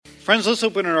Friends, let's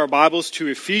open our Bibles to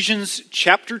Ephesians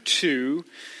chapter 2,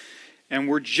 and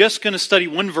we're just going to study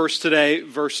one verse today,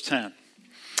 verse 10.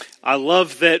 I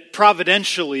love that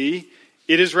providentially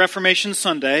it is Reformation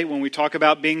Sunday when we talk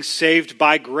about being saved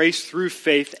by grace through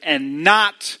faith and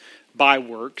not by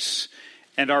works.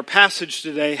 And our passage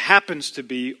today happens to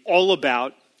be all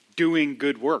about doing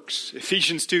good works,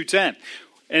 Ephesians 2:10.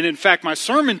 And in fact, my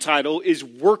sermon title is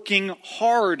Working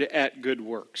Hard at Good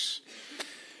Works.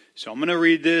 So I'm going to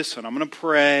read this and I'm going to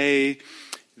pray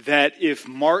that if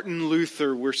Martin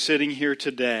Luther were sitting here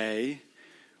today,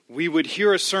 we would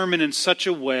hear a sermon in such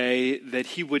a way that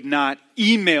he would not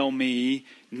email me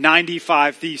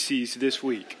 95 theses this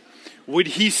week. Would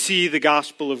he see the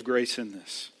gospel of grace in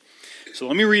this? So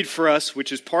let me read for us,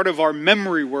 which is part of our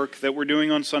memory work that we're doing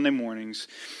on Sunday mornings,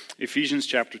 Ephesians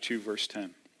chapter 2, verse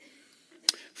 10.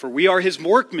 For we are his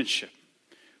workmanship,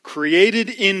 created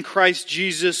in Christ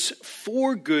Jesus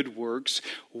for good works,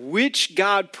 which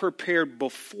God prepared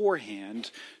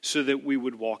beforehand so that we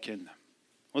would walk in them.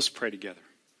 Let's pray together.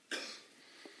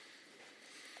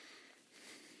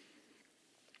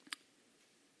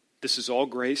 This is all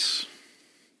grace.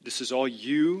 This is all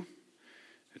you.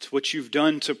 It's what you've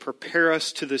done to prepare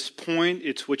us to this point.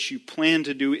 It's what you plan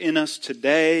to do in us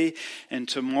today and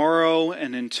tomorrow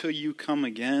and until you come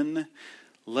again.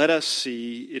 Let us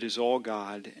see it is all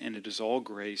God and it is all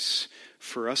grace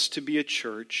for us to be a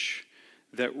church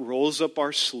that rolls up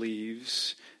our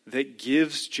sleeves, that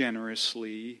gives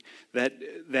generously,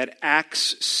 that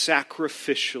acts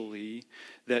sacrificially,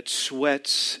 that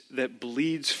sweats, that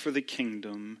bleeds for the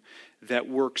kingdom, that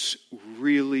works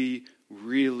really,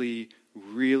 really,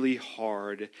 really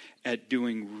hard at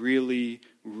doing really,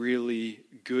 really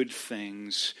good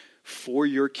things for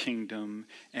your kingdom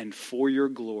and for your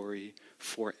glory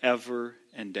forever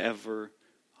and ever.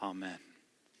 Amen.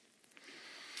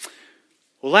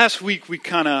 Well, last week we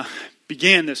kind of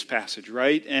began this passage,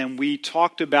 right? And we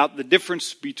talked about the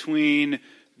difference between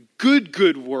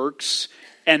good works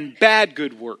and bad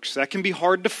good works. That can be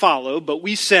hard to follow, but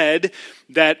we said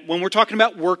that when we're talking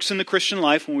about works in the Christian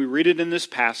life, when we read it in this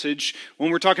passage,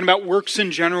 when we're talking about works in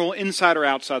general, inside or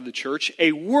outside the church,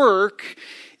 a work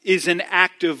is an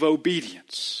act of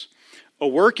obedience. A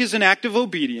work is an act of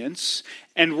obedience,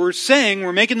 and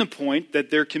we're making the point that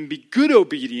there can be good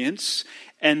obedience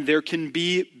and there can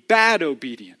be bad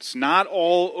obedience. Not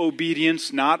all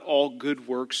obedience, not all good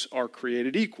works are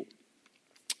created equal.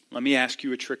 Let me ask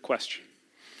you a trick question.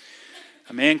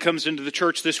 A man comes into the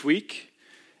church this week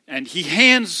and he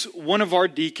hands one of our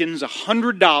deacons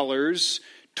 $100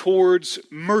 towards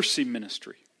mercy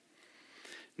ministry.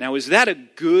 Now, is that a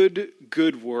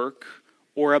good work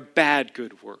or a bad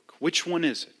good work? Which one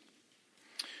is it?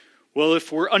 Well,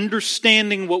 if we're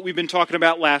understanding what we've been talking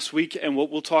about last week and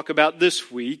what we'll talk about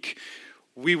this week,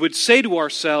 we would say to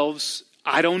ourselves,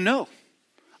 I don't know.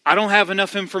 I don't have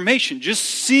enough information. Just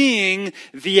seeing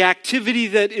the activity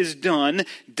that is done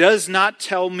does not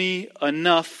tell me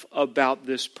enough about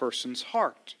this person's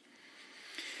heart.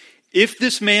 If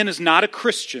this man is not a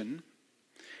Christian,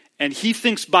 and he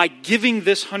thinks by giving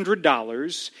this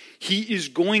 $100, he is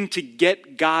going to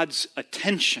get God's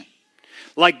attention.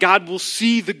 Like God will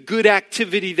see the good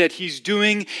activity that he's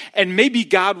doing, and maybe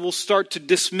God will start to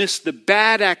dismiss the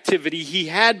bad activity he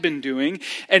had been doing,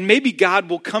 and maybe God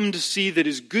will come to see that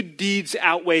his good deeds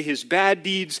outweigh his bad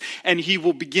deeds, and he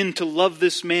will begin to love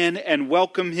this man and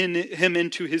welcome him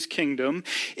into his kingdom.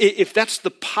 If that's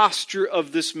the posture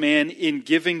of this man in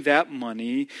giving that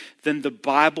money, then the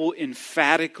Bible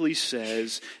emphatically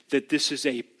says that this is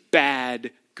a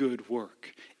bad good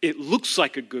work. It looks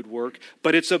like a good work,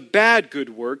 but it's a bad good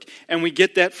work. And we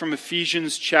get that from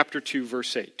Ephesians chapter 2,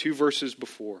 verse 8, 2 verses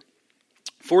before.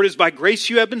 For it is by grace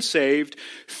you have been saved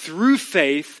through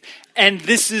faith, and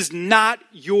this is not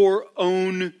your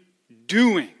own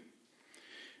doing.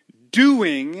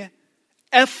 Doing,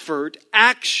 effort,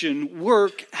 action,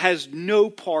 work has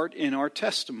no part in our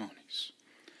testimonies.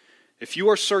 If you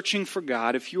are searching for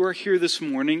God, if you are here this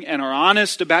morning and are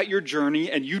honest about your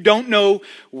journey and you don't know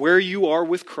where you are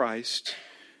with Christ,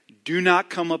 do not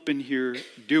come up in here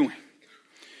doing.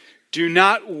 Do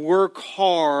not work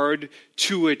hard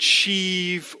to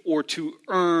achieve or to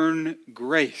earn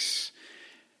grace.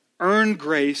 Earn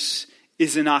grace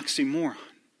is an oxymoron.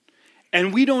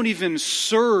 And we don't even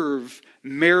serve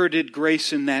merited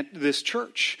grace in this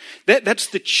church. That's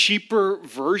the cheaper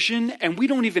version, and we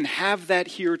don't even have that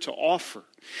here to offer.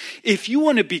 If you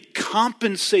want to be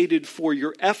compensated for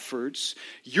your efforts,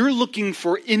 you're looking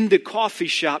for in the coffee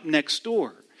shop next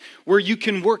door, where you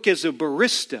can work as a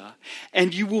barista,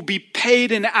 and you will be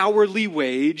paid an hourly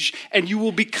wage, and you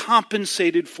will be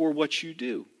compensated for what you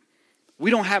do.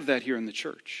 We don't have that here in the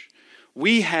church.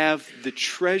 We have the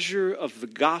treasure of the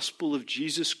gospel of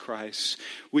Jesus Christ,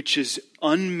 which is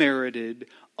unmerited,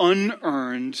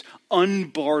 unearned,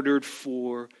 unbartered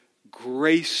for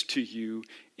grace to you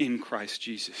in Christ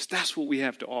Jesus. That's what we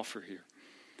have to offer here.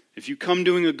 If you come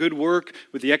doing a good work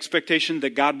with the expectation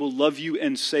that God will love you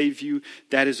and save you,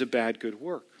 that is a bad good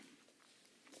work.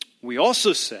 We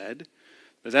also said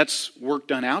that that's work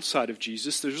done outside of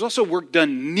Jesus. There's also work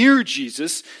done near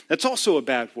Jesus. That's also a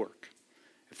bad work.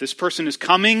 If this person is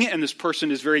coming and this person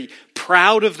is very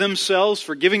proud of themselves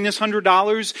for giving this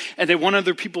 $100 and they want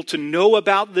other people to know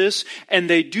about this and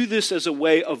they do this as a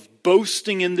way of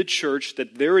boasting in the church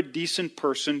that they're a decent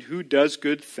person who does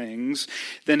good things,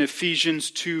 then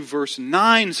Ephesians 2 verse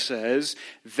 9 says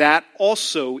that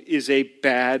also is a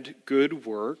bad good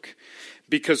work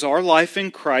because our life in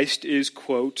Christ is,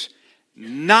 quote,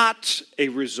 not a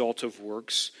result of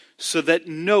works so that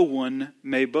no one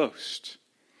may boast.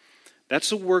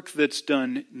 That's a work that's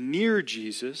done near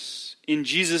Jesus, in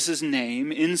Jesus' name,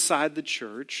 inside the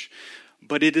church,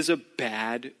 but it is a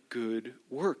bad, good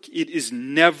work. It is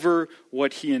never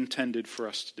what he intended for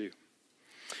us to do.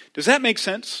 Does that make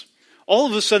sense? All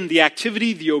of a sudden, the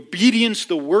activity, the obedience,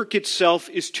 the work itself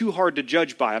is too hard to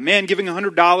judge by. A man giving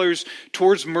 $100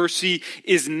 towards mercy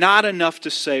is not enough to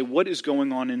say what is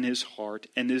going on in his heart,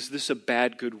 and is this a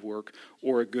bad, good work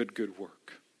or a good, good work?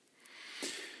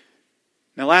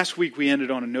 Now, last week we ended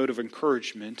on a note of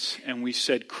encouragement, and we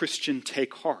said, Christian,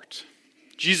 take heart.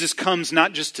 Jesus comes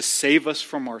not just to save us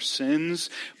from our sins,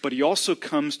 but he also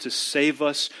comes to save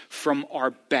us from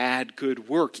our bad good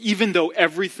work. Even though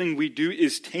everything we do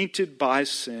is tainted by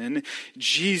sin,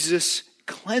 Jesus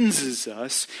cleanses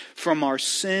us from our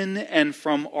sin and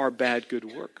from our bad good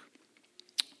work.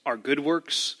 Our good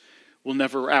works will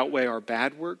never outweigh our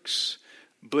bad works,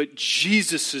 but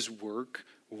Jesus' work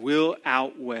will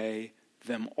outweigh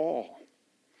them all.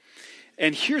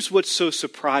 And here's what's so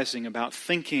surprising about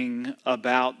thinking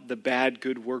about the bad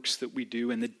good works that we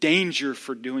do and the danger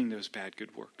for doing those bad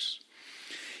good works.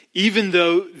 Even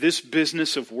though this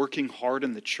business of working hard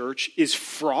in the church is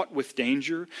fraught with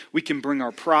danger, we can bring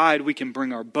our pride, we can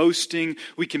bring our boasting,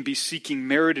 we can be seeking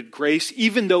merited grace.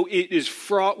 Even though it is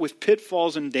fraught with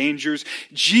pitfalls and dangers,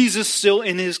 Jesus still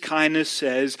in his kindness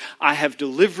says, I have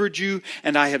delivered you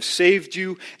and I have saved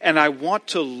you, and I want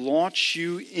to launch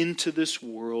you into this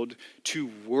world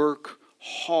to work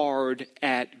hard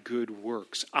at good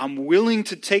works. I'm willing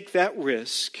to take that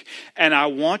risk, and I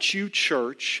want you,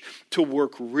 church, to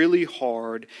work really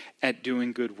hard at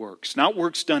doing good works. Not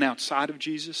works done outside of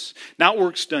Jesus, not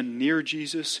works done near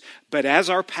Jesus, but as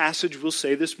our passage will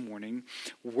say this morning,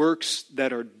 works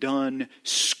that are done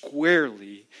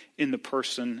squarely in the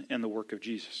person and the work of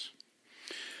Jesus.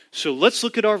 So let's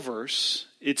look at our verse.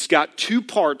 It's got two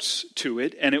parts to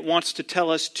it, and it wants to tell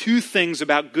us two things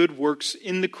about good works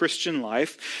in the Christian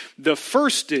life. The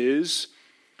first is,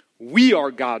 we are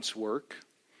God's work,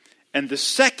 and the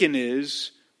second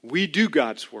is, we do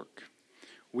God's work.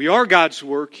 We are God's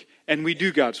work, and we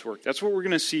do God's work. That's what we're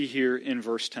going to see here in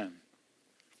verse 10.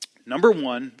 Number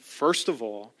one, first of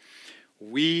all,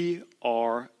 we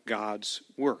are God's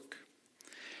work.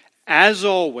 As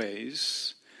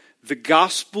always, the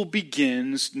gospel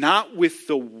begins not with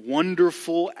the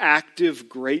wonderful, active,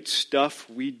 great stuff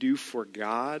we do for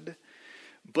God,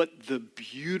 but the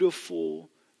beautiful,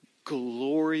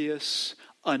 glorious,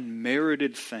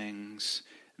 unmerited things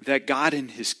that God in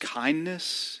his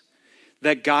kindness,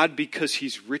 that God because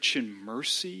he's rich in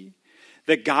mercy,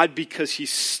 that God because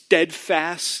he's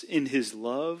steadfast in his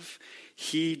love,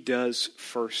 he does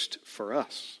first for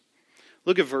us.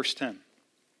 Look at verse 10.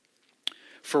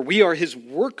 For we are his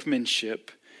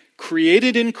workmanship,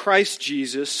 created in Christ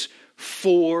Jesus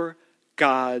for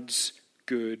God's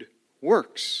good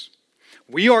works.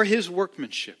 We are his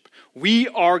workmanship. We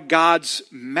are God's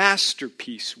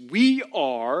masterpiece. We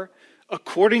are,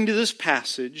 according to this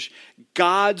passage,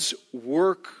 God's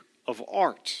work of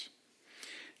art.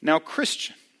 Now,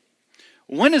 Christian,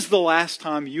 when is the last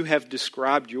time you have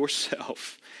described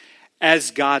yourself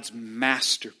as God's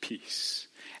masterpiece,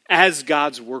 as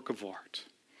God's work of art?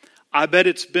 I bet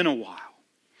it's been a while.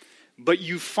 But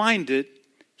you find it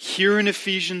here in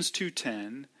Ephesians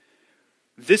 2:10.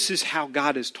 This is how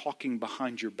God is talking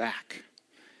behind your back.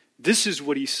 This is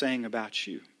what he's saying about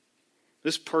you.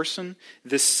 This person,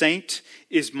 this saint,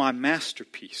 is my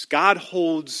masterpiece. God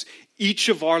holds each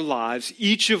of our lives,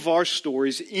 each of our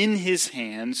stories in his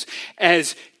hands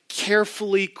as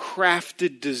carefully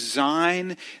crafted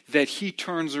design that he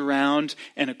turns around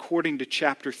and, according to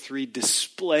chapter 3,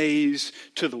 displays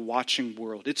to the watching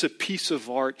world. It's a piece of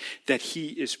art that he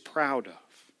is proud of.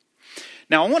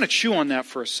 Now, I want to chew on that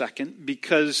for a second,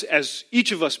 because as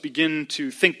each of us begin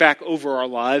to think back over our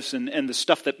lives and the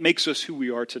stuff that makes us who we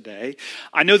are today,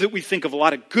 I know that we think of a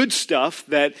lot of good stuff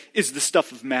that is the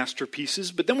stuff of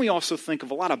masterpieces, but then we also think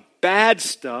of a lot of bad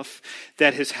stuff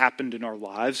that has happened in our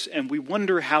lives, and we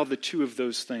wonder how the two of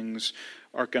those things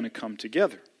are going to come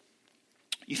together.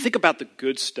 You think about the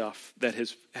good stuff that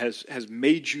has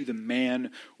made you the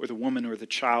man or the woman or the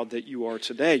child that you are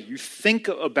today. You think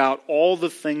about all the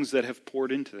things that have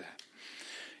poured into that.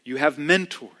 You have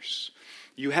mentors.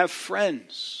 You have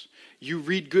friends. You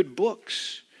read good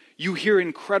books. You hear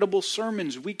incredible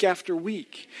sermons week after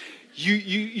week.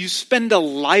 You spend a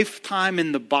lifetime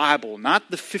in the Bible, not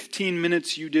the 15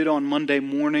 minutes you did on Monday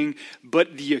morning,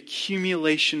 but the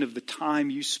accumulation of the time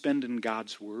you spend in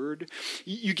God's Word.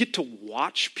 You get to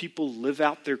watch people live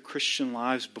out their Christian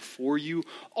lives before you.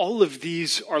 All of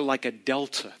these are like a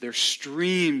delta. They're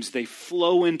streams. They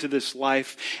flow into this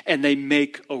life, and they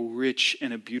make a rich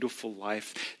and a beautiful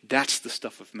life. That's the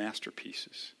stuff of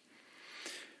masterpieces.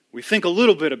 We think a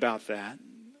little bit about that.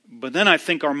 But then I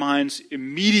think our minds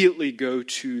immediately go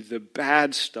to the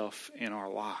bad stuff in our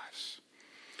lives.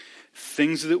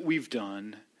 Things that we've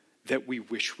done that we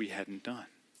wish we hadn't done.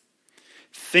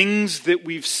 Things that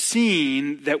we've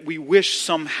seen that we wish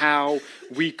somehow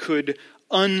we could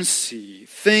unsee.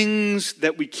 Things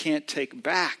that we can't take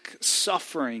back.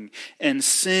 Suffering and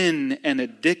sin and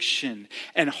addiction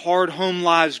and hard home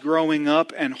lives growing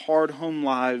up and hard home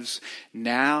lives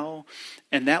now.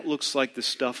 And that looks like the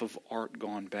stuff of art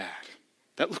gone bad.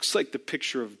 That looks like the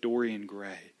picture of Dorian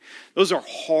Gray. Those are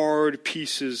hard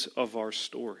pieces of our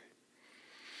story.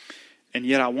 And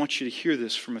yet I want you to hear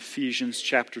this from Ephesians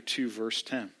chapter 2, verse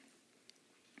 10.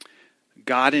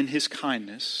 God in his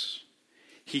kindness,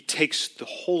 he takes the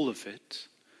whole of it,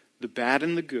 the bad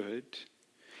and the good,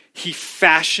 he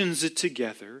fashions it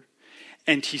together,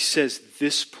 and he says,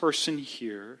 this person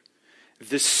here,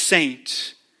 this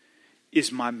saint, is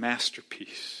my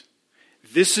masterpiece.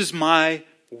 This is my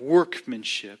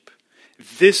workmanship.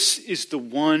 This is the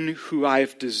one who I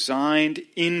have designed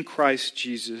in Christ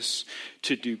Jesus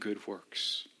to do good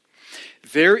works.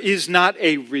 There is not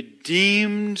a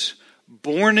redeemed,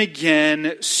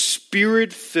 born-again,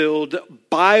 Spirit-filled,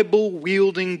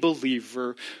 Bible-wielding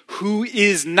believer who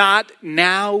is not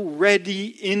now ready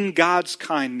in God's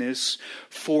kindness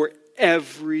for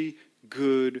every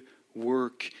good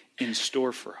work in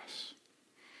store for us.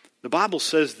 The Bible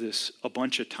says this a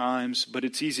bunch of times, but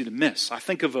it's easy to miss. I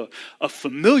think of a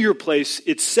familiar place,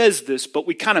 it says this, but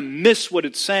we kind of miss what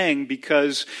it's saying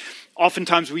because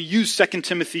oftentimes we use 2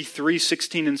 Timothy 3,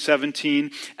 16 and 17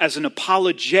 as an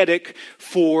apologetic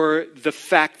for the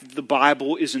fact that the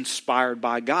Bible is inspired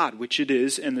by God, which it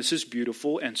is, and this is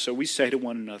beautiful. And so we say to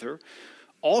one another,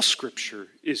 all Scripture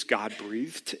is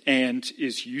God-breathed and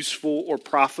is useful or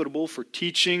profitable for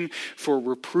teaching, for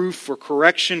reproof, for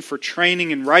correction, for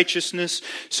training in righteousness,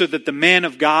 so that the man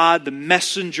of God, the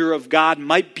messenger of God,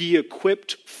 might be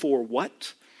equipped for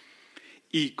what?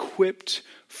 Equipped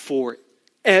for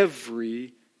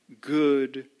every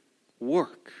good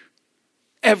work.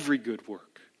 Every good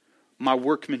work. My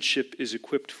workmanship is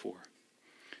equipped for.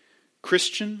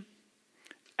 Christian,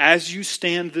 as you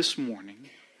stand this morning,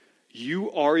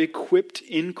 you are equipped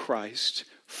in Christ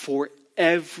for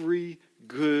every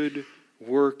good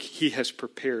work he has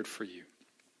prepared for you.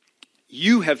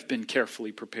 You have been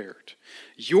carefully prepared.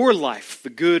 Your life, the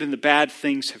good and the bad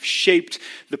things, have shaped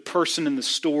the person and the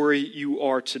story you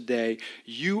are today.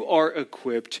 You are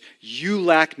equipped. You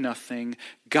lack nothing.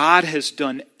 God has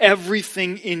done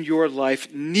everything in your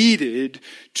life needed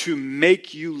to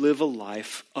make you live a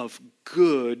life of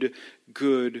good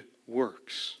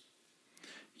works.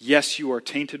 Yes, you are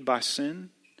tainted by sin.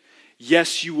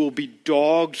 Yes, you will be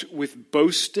dogged with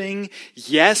boasting.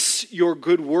 Yes, your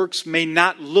good works may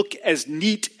not look as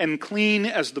neat and clean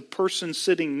as the person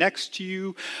sitting next to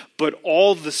you, but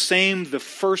all the same, the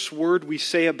first word we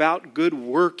say about good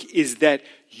work is that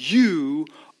you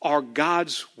are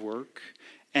God's work,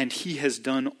 and he has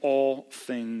done all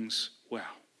things well.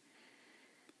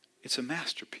 It's a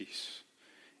masterpiece.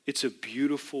 It's a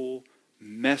beautiful,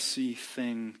 messy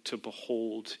thing to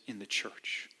behold in the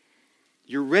church.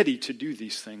 You're ready to do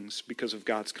these things because of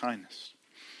God's kindness.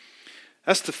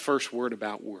 That's the first word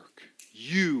about work.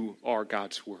 You are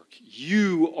God's work.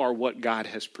 You are what God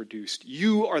has produced.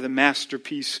 You are the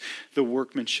masterpiece, the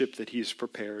workmanship that he has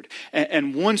prepared.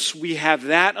 And once we have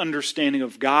that understanding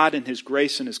of God and his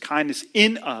grace and his kindness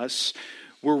in us,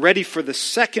 we're ready for the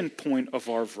second point of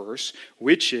our verse,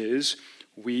 which is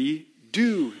we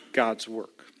do God's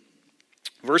work.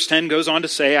 Verse 10 goes on to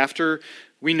say, after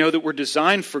we know that we're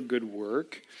designed for good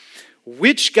work,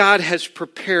 which God has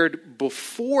prepared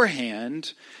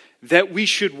beforehand that we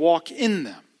should walk in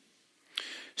them.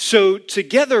 So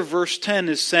together, verse 10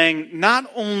 is saying,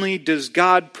 not only does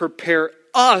God prepare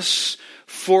us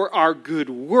for our good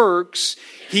works,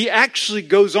 he actually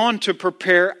goes on to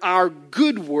prepare our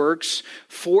good works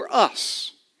for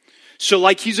us. So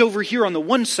like he's over here on the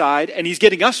one side and he's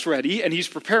getting us ready and he's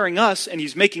preparing us and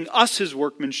he's making us his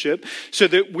workmanship so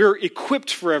that we're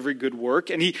equipped for every good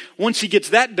work. And once he gets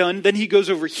that done, then he goes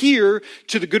over here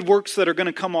to the good works that are going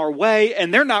to come our way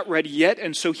and they're not ready yet.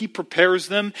 And so he prepares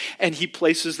them and he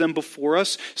places them before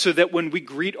us so that when we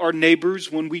greet our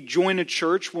neighbors, when we join a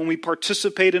church, when we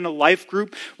participate in a life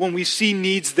group, when we see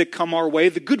needs that come our way,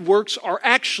 the good works are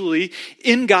actually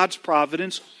in God's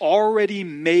providence already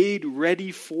made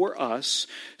ready for us,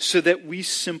 so that we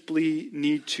simply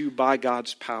need to, by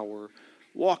God's power,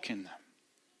 walk in them.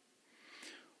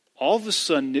 All of a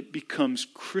sudden, it becomes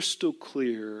crystal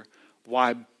clear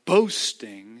why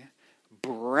boasting,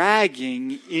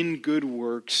 bragging in good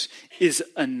works is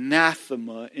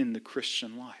anathema in the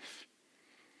Christian life.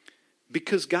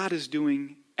 Because God is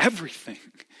doing everything.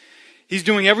 He's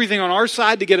doing everything on our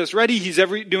side to get us ready. He's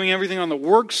doing everything on the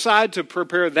work side to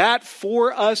prepare that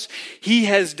for us. He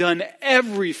has done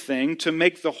everything to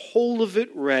make the whole of it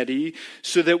ready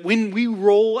so that when we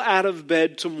roll out of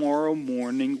bed tomorrow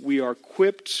morning, we are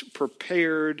equipped,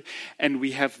 prepared, and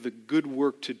we have the good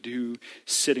work to do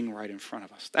sitting right in front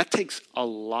of us. That takes a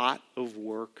lot of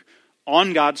work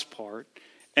on God's part,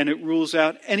 and it rules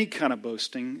out any kind of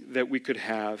boasting that we could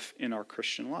have in our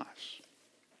Christian lives.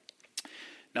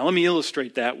 Now let me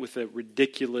illustrate that with a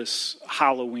ridiculous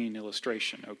Halloween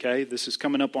illustration, okay? This is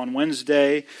coming up on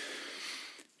Wednesday.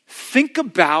 Think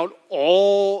about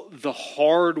all the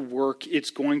hard work it's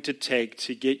going to take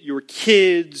to get your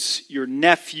kids, your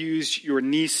nephews, your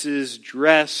nieces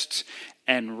dressed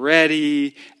and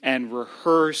ready and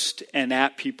rehearsed and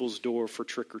at people's door for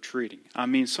trick-or-treating. I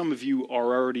mean, some of you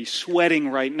are already sweating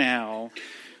right now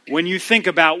when you think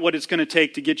about what it's going to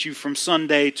take to get you from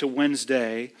Sunday to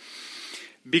Wednesday,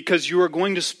 because you are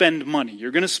going to spend money.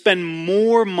 You're going to spend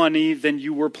more money than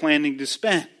you were planning to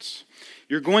spend.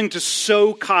 You're going to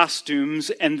sew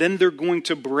costumes and then they're going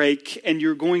to break and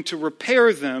you're going to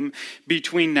repair them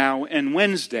between now and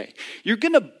Wednesday. You're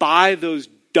going to buy those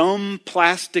dumb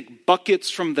plastic buckets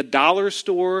from the dollar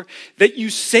store that you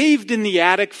saved in the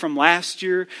attic from last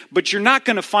year, but you're not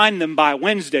going to find them by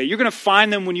Wednesday. You're going to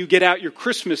find them when you get out your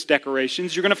Christmas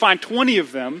decorations. You're going to find 20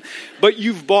 of them, but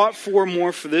you've bought 4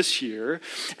 more for this year.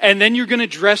 And then you're going to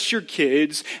dress your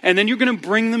kids, and then you're going to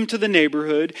bring them to the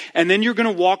neighborhood, and then you're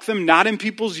going to walk them not in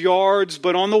people's yards,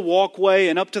 but on the walkway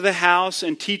and up to the house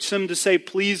and teach them to say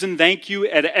please and thank you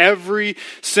at every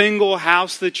single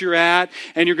house that you're at.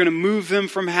 And you're going to move them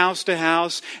from house to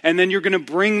house, and then you're going to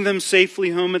bring them safely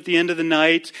home at the end of the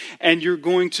night, and you're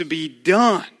going to be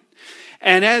done.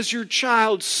 And as your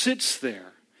child sits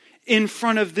there in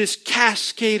front of this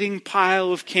cascading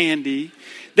pile of candy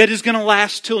that is going to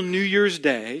last till New Year's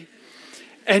Day,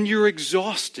 and you're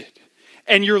exhausted,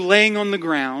 and you're laying on the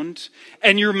ground,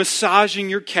 and you're massaging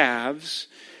your calves,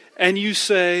 and you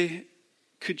say,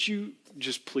 "Could you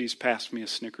just please pass me a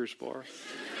Snickers bar?"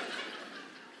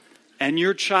 And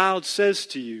your child says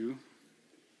to you,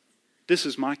 "This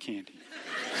is my candy."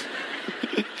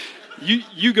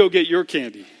 You go get your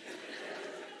candy.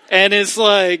 And it's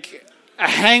like,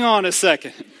 hang on a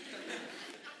second.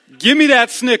 Give me that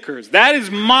Snickers. That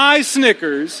is my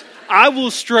Snickers. I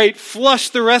will straight flush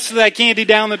the rest of that candy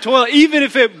down the toilet, even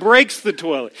if it breaks the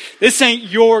toilet. This ain't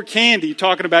your candy,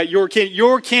 talking about your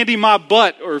candy, my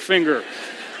butt or finger.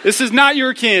 This is not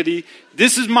your candy.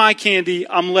 This is my candy.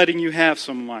 I'm letting you have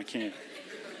some of my candy.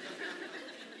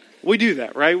 We do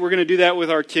that, right? We're going to do that with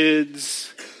our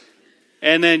kids.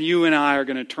 And then you and I are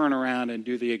going to turn around and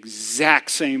do the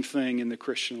exact same thing in the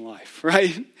Christian life,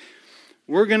 right?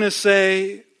 We're going to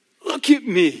say, "Look at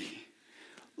me.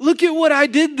 Look at what I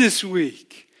did this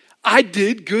week. I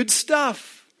did good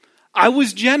stuff. I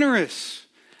was generous.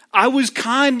 I was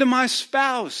kind to my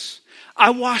spouse. I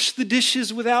wash the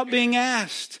dishes without being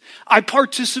asked. I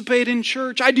participate in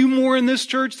church. I do more in this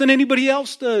church than anybody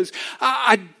else does.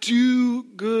 I do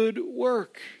good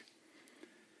work."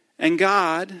 And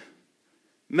God,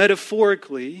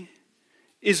 metaphorically,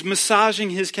 is massaging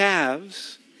his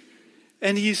calves.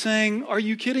 And he's saying, "Are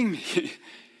you kidding me?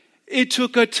 It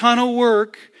took a ton of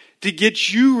work to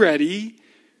get you ready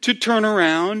to turn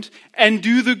around and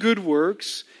do the good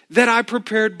works that I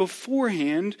prepared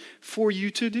beforehand for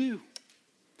you to do."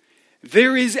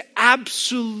 There is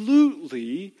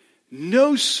absolutely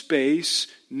no space,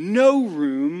 no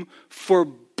room for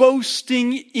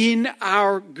boasting in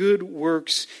our good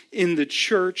works in the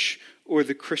church or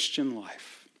the Christian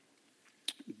life.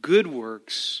 Good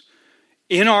works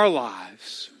in our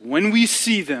lives, when we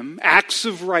see them, acts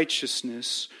of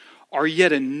righteousness, are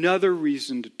yet another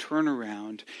reason to turn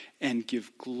around and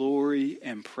give glory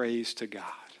and praise to God.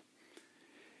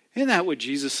 Isn't that what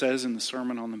Jesus says in the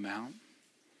Sermon on the Mount?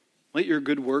 Let your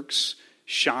good works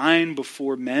shine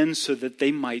before men so that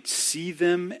they might see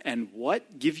them and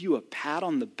what? Give you a pat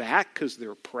on the back because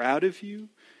they're proud of you?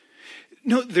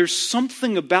 No, there's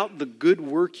something about the good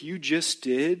work you just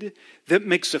did that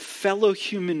makes a fellow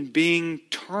human being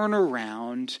turn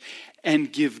around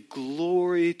and give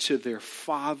glory to their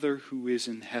Father who is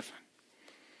in heaven.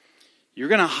 You're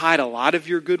going to hide a lot of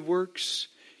your good works.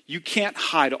 You can't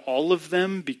hide all of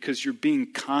them because you're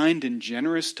being kind and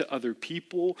generous to other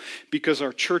people, because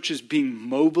our church is being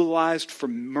mobilized for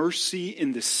mercy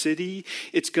in the city.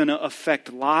 It's going to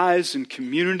affect lives and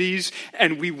communities,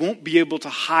 and we won't be able to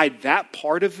hide that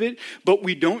part of it, but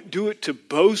we don't do it to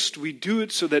boast. We do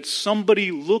it so that somebody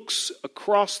looks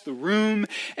across the room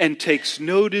and takes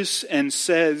notice and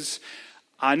says,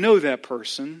 I know that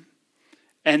person,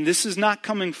 and this is not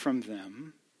coming from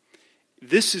them.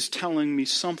 This is telling me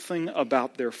something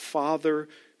about their Father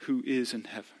who is in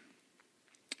heaven.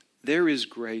 There is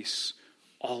grace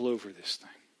all over this thing.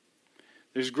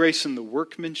 There's grace in the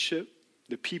workmanship,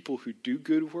 the people who do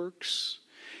good works.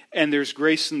 And there's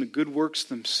grace in the good works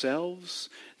themselves,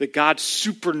 that God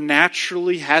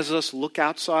supernaturally has us look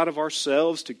outside of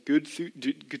ourselves to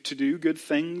do good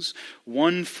things,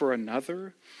 one for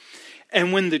another.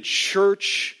 And when the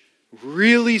church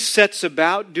really sets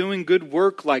about doing good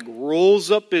work, like rolls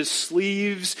up his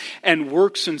sleeves and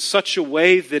works in such a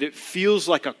way that it feels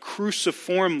like a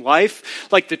cruciform life,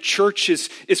 like the church is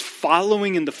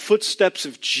following in the footsteps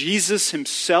of Jesus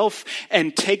himself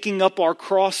and taking up our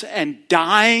cross and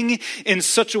dying in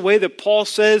such a way that Paul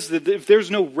says that if there's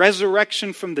no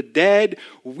resurrection from the dead,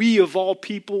 we of all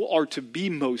people are to be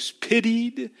most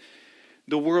pitied.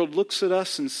 The world looks at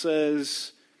us and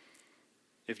says,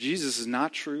 if Jesus is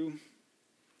not true,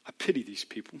 I pity these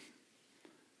people.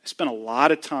 I spent a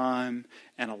lot of time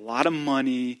and a lot of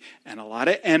money and a lot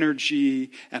of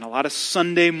energy and a lot of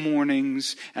Sunday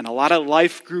mornings and a lot of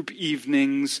life group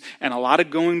evenings and a lot of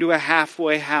going to a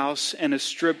halfway house and a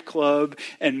strip club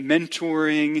and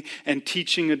mentoring and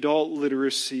teaching adult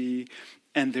literacy,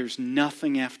 and there's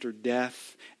nothing after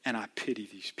death, and I pity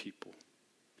these people.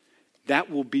 That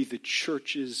will be the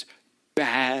church's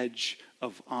badge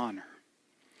of honor,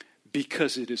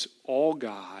 because it is all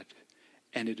God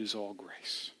and it is all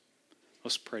grace.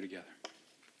 Let's pray together.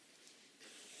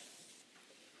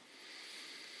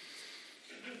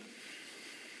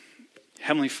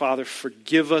 Heavenly Father,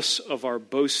 forgive us of our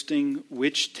boasting,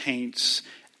 which taints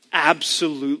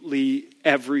absolutely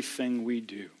everything we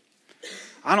do.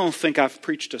 I don't think I've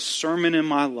preached a sermon in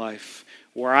my life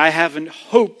where I haven't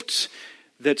hoped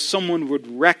that someone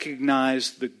would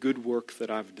recognize the good work that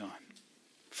I've done.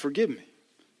 Forgive me.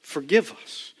 Forgive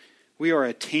us. We are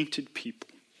a tainted people.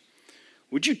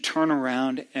 Would you turn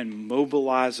around and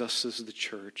mobilize us as the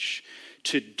church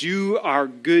to do our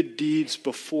good deeds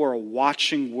before a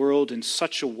watching world in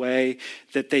such a way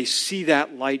that they see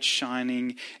that light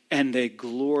shining and they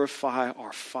glorify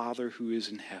our Father who is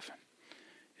in heaven?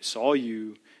 It's all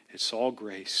you. It's all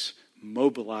grace.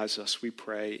 Mobilize us, we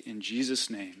pray. In Jesus'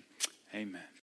 name, amen.